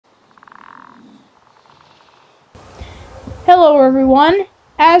Hello everyone,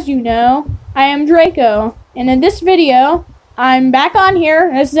 as you know, I am Draco, and in this video, I'm back on here.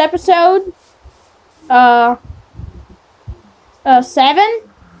 This is episode, 7?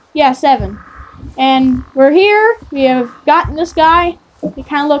 Yeah, 7. And we're here, we have gotten this guy. He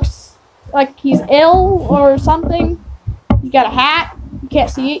kind of looks like he's ill or something. He's got a hat, you can't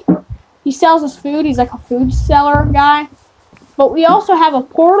see it. He sells his food, he's like a food seller guy. But we also have a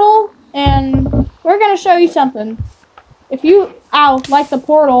portal, and we're going to show you something. If you like the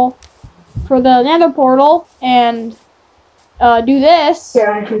portal for the Nether portal and do this.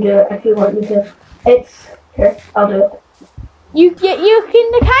 Here, I can do it if you want me to. Here, I'll do it. You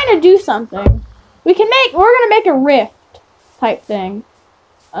can kind of do something. We're gonna make a rift type thing.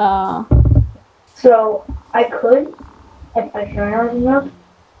 So I could, if I try hard enough,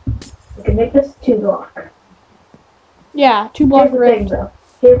 I could make this 2-block. Yeah, 2-block rift. Thing, though.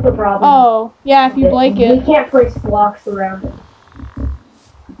 Here's the problem. Oh, yeah, if you break it. You can't place blocks around it.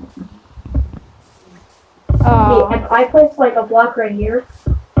 See, if I place like a block right here,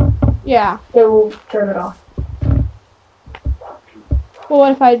 yeah, it will turn it off. Well,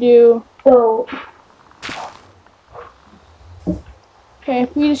 what if I do? So, okay,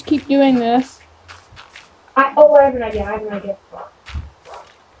 if we just keep doing this. I have an idea.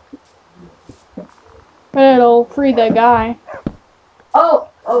 But it'll free the guy.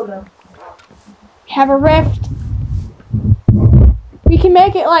 Oh no. Have a rift. We can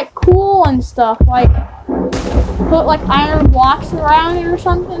make it like cool and stuff, like put like iron blocks around it or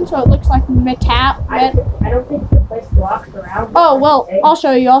something, so it looks like metal. I don't think you can place blocks around it. Oh well, I'll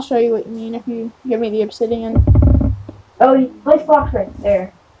show you what you mean if you give me the obsidian. Oh, you place blocks right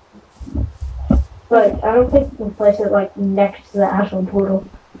there, but I don't think you can place it like next to the actual portal.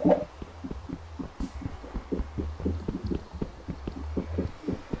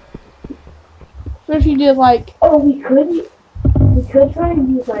 What if you did like? Oh, we could try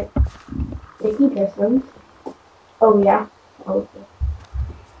and use like sticky pistons. Oh yeah. Oh.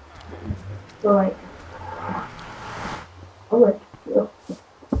 So like.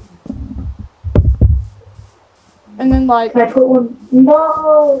 And then like. Can I put one?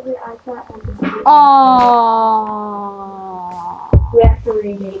 No, I thought I could do it. Aww. We have to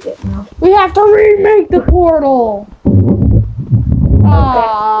remake it now. We have to remake the portal. Okay.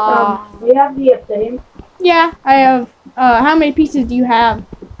 We have the obsidian. Yeah, I have. How many pieces do you have?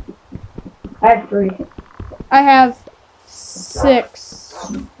 I have 3. I have 6.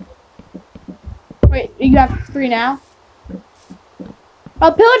 Wait, you have 3 now?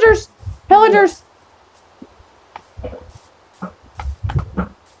 Oh, pillagers! Pillagers!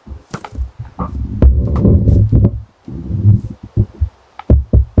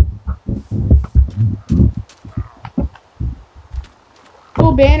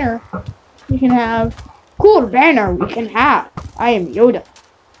 Cool banner we can have. Cool banner we can have. I am Yoda.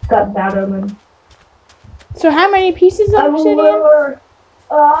 Got bad omen. So how many pieces of obsidian?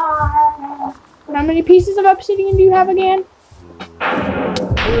 How many pieces of obsidian do you have again?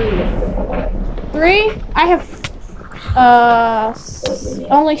 3? I have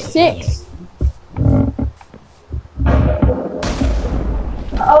only 6.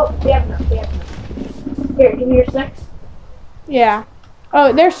 Oh, we have enough. Here, give me your 6. Yeah.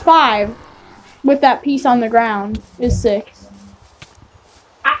 Oh, there's 5. With that piece on the ground is 6.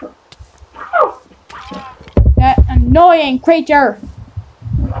 Ow. That annoying creature!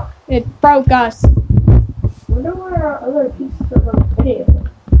 It broke us. I wonder where our other pieces of obsidian.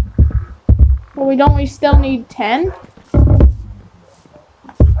 Well, we still need 10?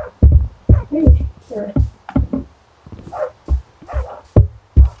 Pretty sure.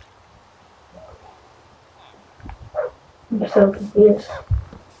 I'm so confused.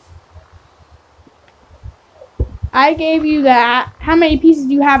 I gave you that. How many pieces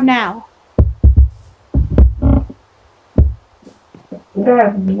do you have now? I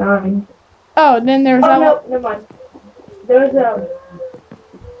have 9. Oh, then there's no, never mind. There's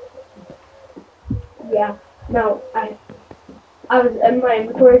yeah, no, I was in my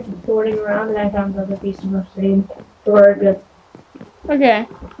inventory sorting around and I found another piece of obsidian. So we're good. Okay,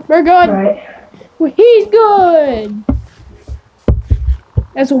 we're good. Right. Well, he's good.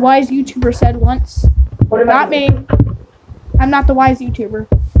 As a wise YouTuber said once. What about Not me. I'm not the wise YouTuber.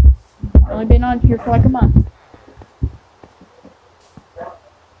 I've only been on here for like a month.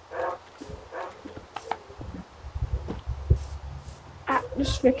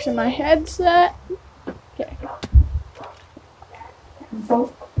 Just fixing my headset. Okay.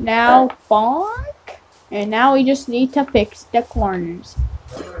 Now bonk. And now we just need to fix the corners.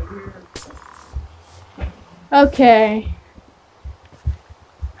 Okay.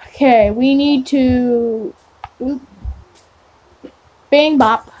 Okay, we need to... Oop. Bing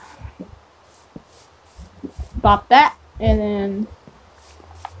bop. Bop that, and then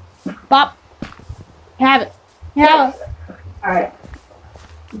bop. Have it. Have it. Alright.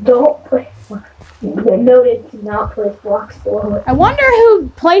 Don't place blocks. Noted to not place blocks below it. I wonder who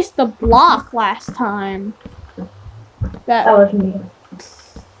placed the block last time. That was me.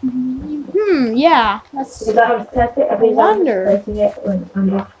 Yeah. That's. Because I was testing. I wonder. was placing it when I'm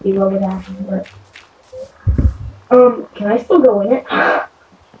going to see what would happen. But can I still go in it?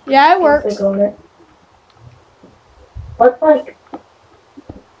 Yeah, it works. Go in it. What's like?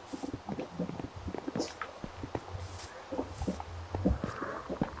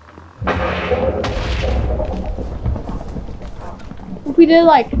 If we did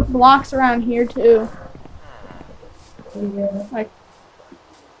like blocks around here too. Yeah. Like.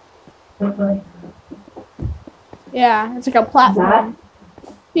 Okay. Yeah, it's like a platform.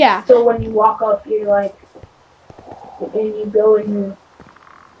 Yeah. So when you walk up, you're like, and you go in your.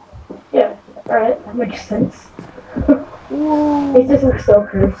 Yeah. Alright, that makes sense. It just looks so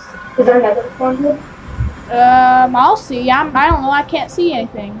cursed. Is our nether spawn good? I'll see. I don't know. I can't see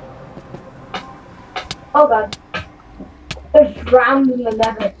anything. Oh god. There's drowns in the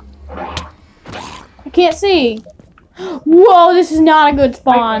nether. I can't see. Whoa, this is not a good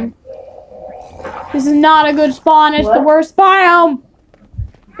spawn. This is not a good spawn. It's the worst biome.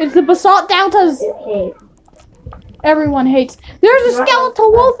 It's the basalt deltas. Everyone hates. There's a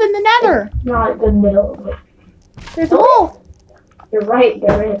skeletal wolf in the nether. It's not the middle of it. There's a wolf. You're right,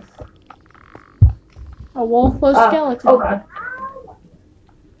 there is. A wolf with a skeleton. Oh god.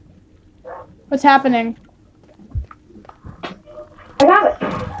 What's happening? I got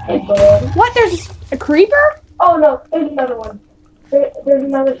it. What? There's a creeper? Oh no, there's another one. There's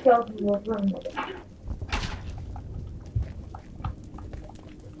another skeleton wolf running.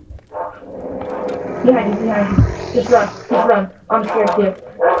 Behind you. Just run. I'm scared too.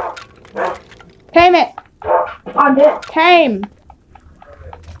 Tame it. I'm dead. Tame.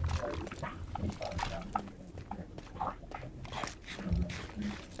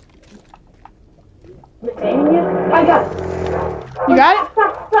 You're taming you? I got it. You got it?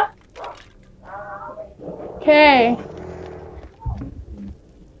 Stop. Okay.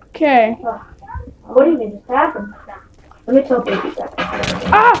 Okay. What even just happened? Let me tell baby that.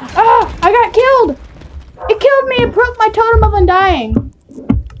 I got killed. It killed me. It broke my totem of undying.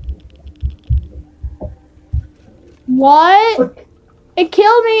 What? It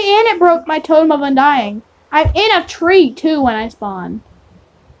killed me and it broke my totem of undying. I'm in a tree too when I spawn.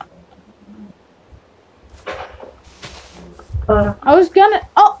 I was gonna.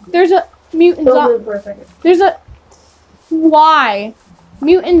 Oh, there's a mutant zombie. There's a. Why?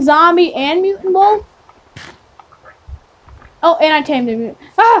 Mutant zombie and mutant wolf? Oh, and I tamed the mutant.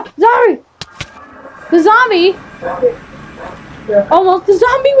 Zombie! The zombie. Almost. The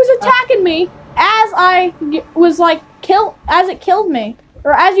zombie was attacking me as I was like as it killed me,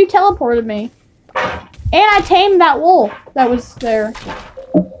 or as you teleported me. And I tamed that wolf that was there.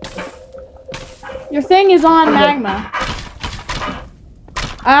 Your thing is on magma.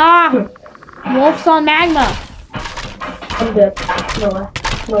 Wolf's on magma. I'm dead.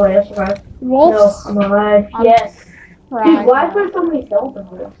 No way, I survived. Wolf's. No, I'm alive. Yes. Right. Dude, why is there so many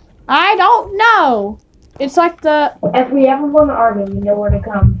skeletons? I don't know. It's like the. If we ever want an army, we know where to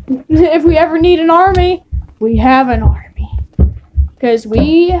come. If we ever need an army, we have an army. Because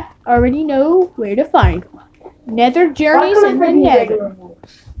we already know where to find one. Nether journeys in the Nether.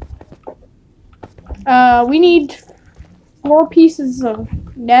 We need 4 pieces of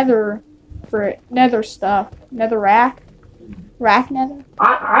nether for nether stuff. Nether rack. Rack nether.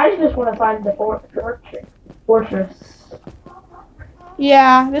 I just want to find the fortress.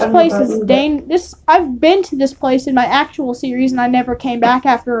 Yeah, this place is I've been to this place in my actual series and I never came back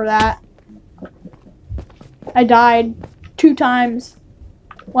after that. I died 2 times.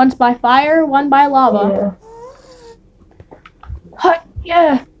 Once by fire, one by lava.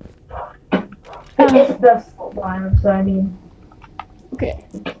 Yeah. It's the slime, so I mean. Okay.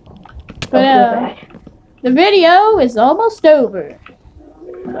 But the video is almost over.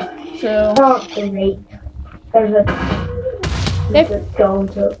 So. Oh, great. There's a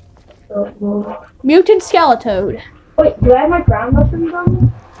skeleton. Mutant Skeletoad. Wait, do I have my ground mushrooms on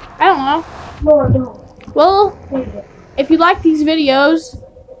me? I don't know. No, I don't. Well, if you like these videos,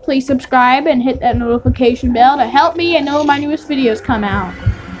 please subscribe and hit that notification bell to help me and know when my newest videos come out.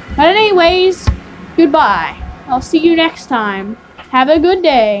 But anyways, goodbye. I'll see you next time. Have a good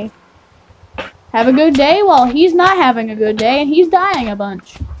day. Have a good day while he's not having a good day and he's dying a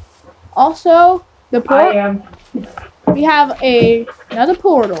bunch. Also, the portal. We have another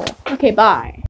portal. Okay, bye.